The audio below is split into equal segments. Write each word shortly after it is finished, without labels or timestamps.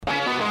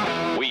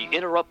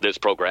interrupt this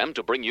program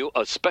to bring you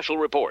a special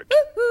report.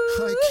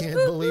 I can't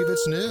believe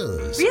it's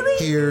news.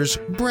 Really? Here's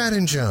Brad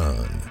and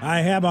John.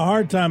 I have a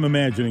hard time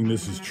imagining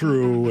this is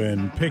true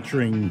and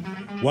picturing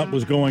what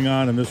was going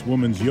on in this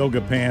woman's yoga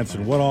pants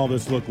and what all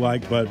this looked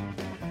like, but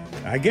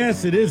I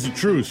guess it is a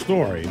true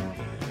story.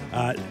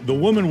 The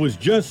woman was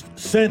just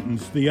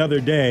sentenced the other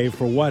day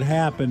for what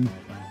happened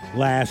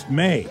last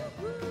May.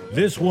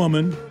 This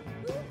woman,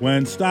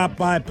 when stopped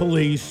by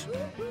police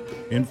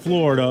in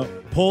Florida,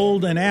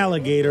 pulled an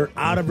alligator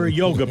out of her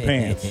yoga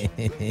pants.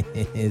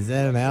 Is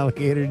that an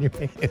alligator in your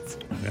pants?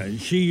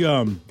 She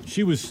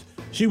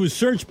was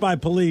searched by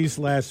police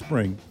last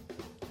spring.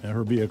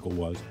 Her vehicle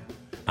was.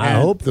 I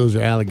hope those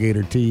are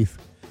alligator teeth.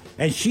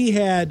 And she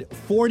had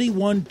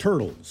 41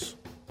 turtles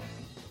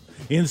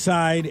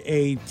inside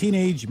a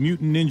Teenage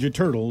Mutant Ninja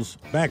Turtles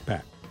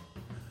backpack.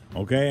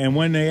 Okay, and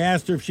when they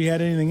asked her if she had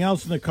anything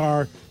else in the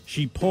car,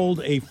 she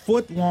pulled a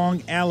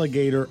foot-long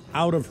alligator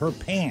out of her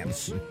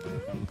pants.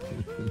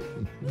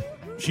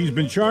 She's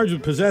been charged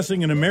with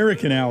possessing an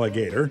American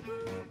alligator.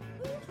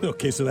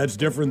 Okay, so that's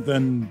different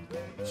than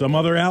some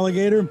other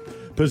alligator.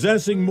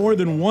 Possessing more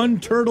than one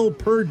turtle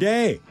per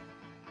day.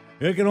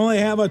 You can only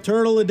have a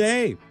turtle a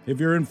day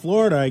if you're in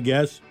Florida, I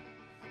guess.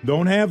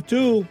 Don't have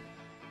two.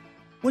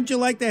 Wouldn't you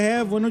like to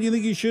have? Wouldn't you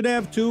think you should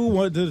have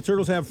two? Do the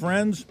turtles have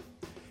friends?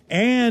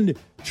 And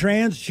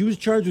she was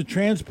charged with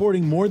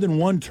transporting more than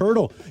one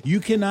turtle. You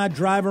cannot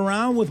drive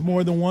around with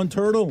more than one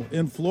turtle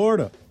in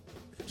Florida.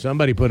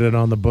 Somebody put it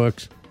on the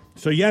books.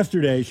 So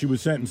yesterday, she was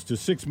sentenced to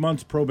 6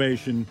 months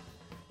probation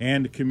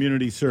and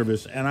community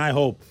service, and I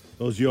hope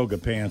those yoga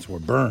pants were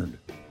burned.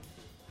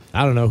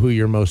 I don't know who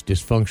your most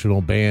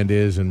dysfunctional band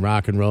is in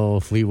rock and roll,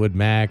 Fleetwood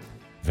Mac,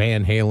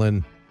 Van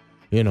Halen,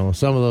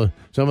 some of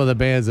the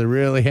bands that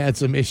really had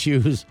some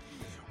issues.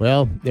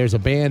 Well, there's a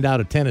band out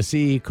of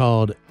Tennessee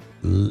called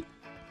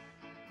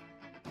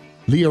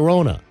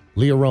Llorona,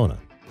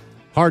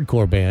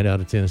 hardcore band out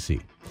of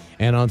Tennessee.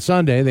 And on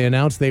Sunday, they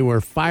announced they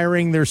were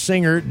firing their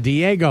singer,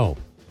 Diego.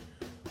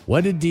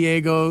 What did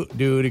Diego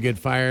do to get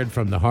fired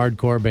from the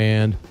hardcore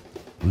band,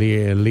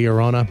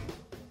 Llorona?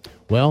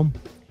 Well,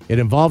 it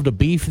involved a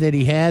beef that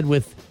he had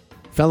with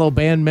fellow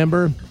band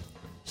member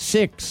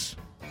Six.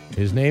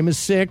 His name is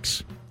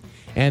Six,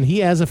 and he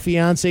has a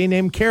fiancé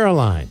named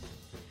Caroline.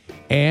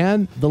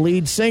 And the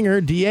lead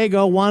singer,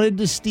 Diego, wanted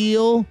to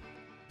steal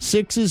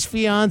Six's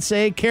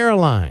fiancée,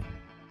 Caroline.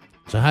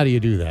 So how do you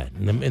do that?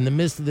 In the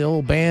midst of the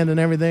old band and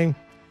everything?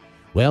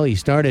 Well, he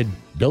started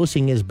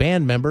dosing his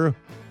band member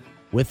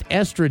with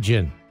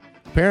estrogen.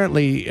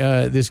 Apparently,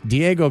 this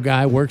Diego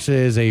guy works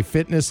as a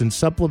fitness and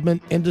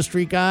supplement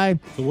industry guy.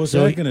 So what's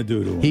that going to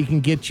do to him? He can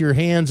get your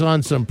hands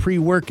on some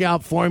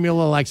pre-workout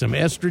formula like some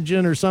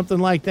estrogen or something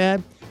like that,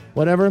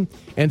 whatever.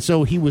 And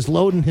so he was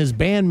loading his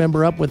band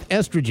member up with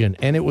estrogen,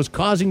 and it was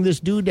causing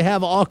this dude to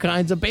have all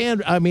kinds of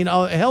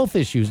health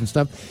issues and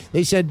stuff.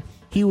 They said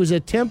he was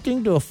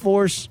attempting to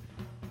force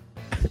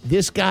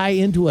this guy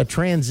into a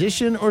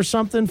transition or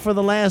something for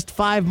the last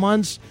 5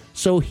 months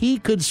so he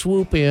could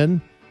swoop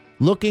in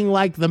looking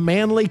like the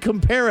manly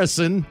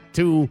comparison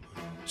to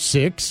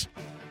Six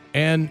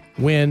and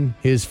win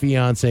his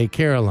fiancée,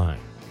 Caroline.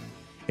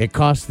 It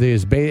cost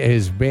his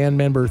band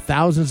member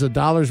thousands of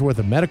dollars worth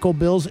of medical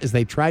bills as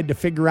they tried to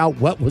figure out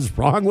what was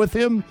wrong with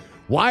him.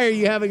 Why are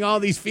you having all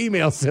these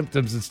female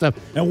symptoms and stuff?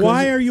 And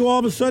why are you all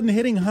of a sudden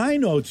hitting high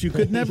notes you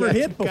could never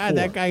hit before? God,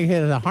 that guy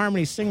hit a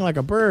harmony, sing like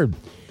a bird.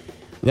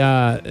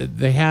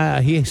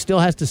 He still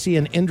has to see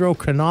an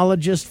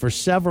endocrinologist for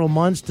several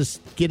months to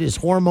get his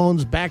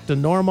hormones back to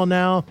normal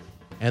now,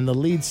 and the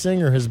lead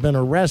singer has been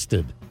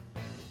arrested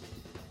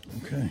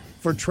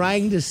for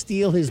trying to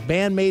steal his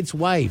bandmate's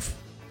wife,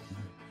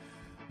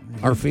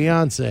 our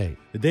fiance.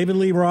 Did David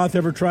Lee Roth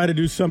ever try to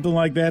do something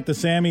like that to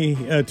Sammy,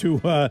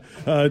 to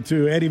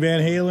Eddie Van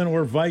Halen,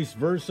 or vice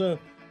versa?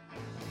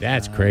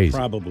 That's crazy.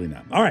 Probably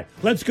not. All right,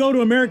 let's go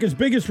to America's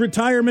biggest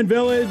retirement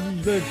village,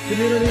 the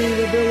community,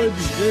 the village.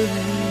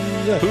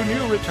 Who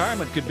knew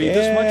retirement could be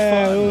this much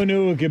fun? Who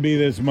knew it could be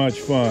this much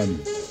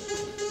fun?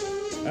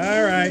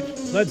 All right,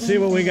 let's see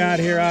what we got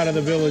here out of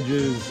the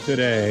villages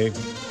today.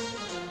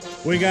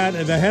 We got,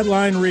 the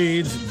headline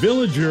reads,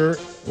 Villager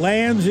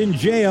lands in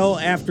jail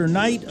after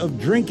night of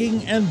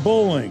drinking and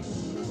bowling.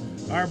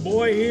 Our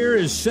boy here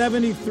is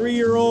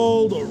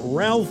 73-year-old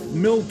Ralph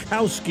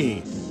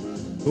Milkowski,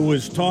 who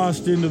was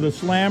tossed into the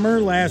slammer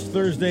last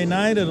Thursday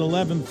night at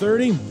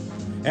 11:30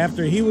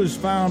 after he was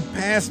found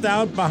passed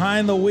out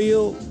behind the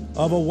wheel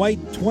of a white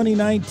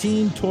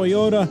 2019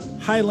 Toyota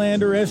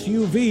Highlander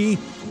SUV,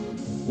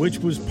 which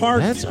was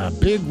parked... That's a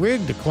big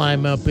rig to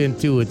climb up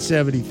into at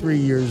 73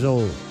 years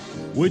old.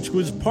 Which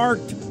was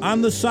parked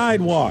on the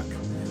sidewalk.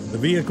 The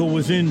vehicle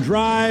was in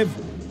drive,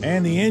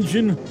 and the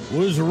engine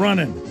was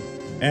running.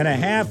 And a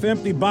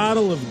half-empty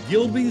bottle of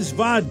Gilby's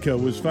vodka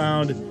was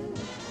found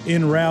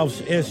in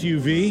Ralph's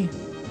SUV.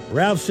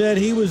 Ralph said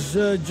he was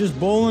just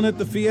bowling at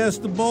the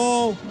Fiesta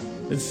Bowl.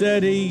 It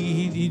said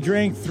he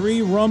drank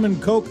 3 rum and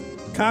coke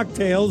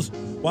cocktails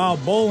while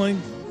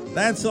bowling.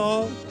 That's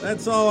all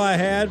I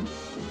had.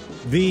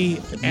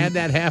 Add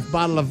that half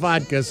bottle of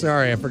vodka.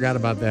 Sorry, I forgot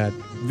about that.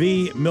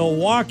 The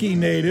Milwaukee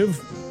native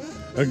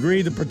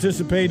agreed to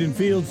participate in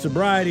field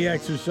sobriety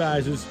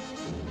exercises,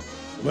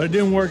 but it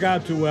didn't work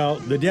out too well.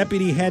 The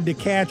deputy had to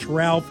catch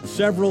Ralph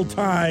several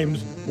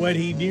times when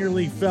he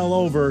nearly fell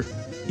over.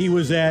 He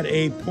was at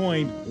a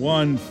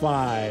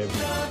 .15.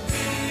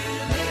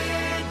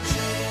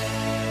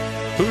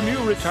 Who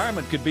knew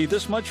retirement could be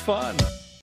this much fun?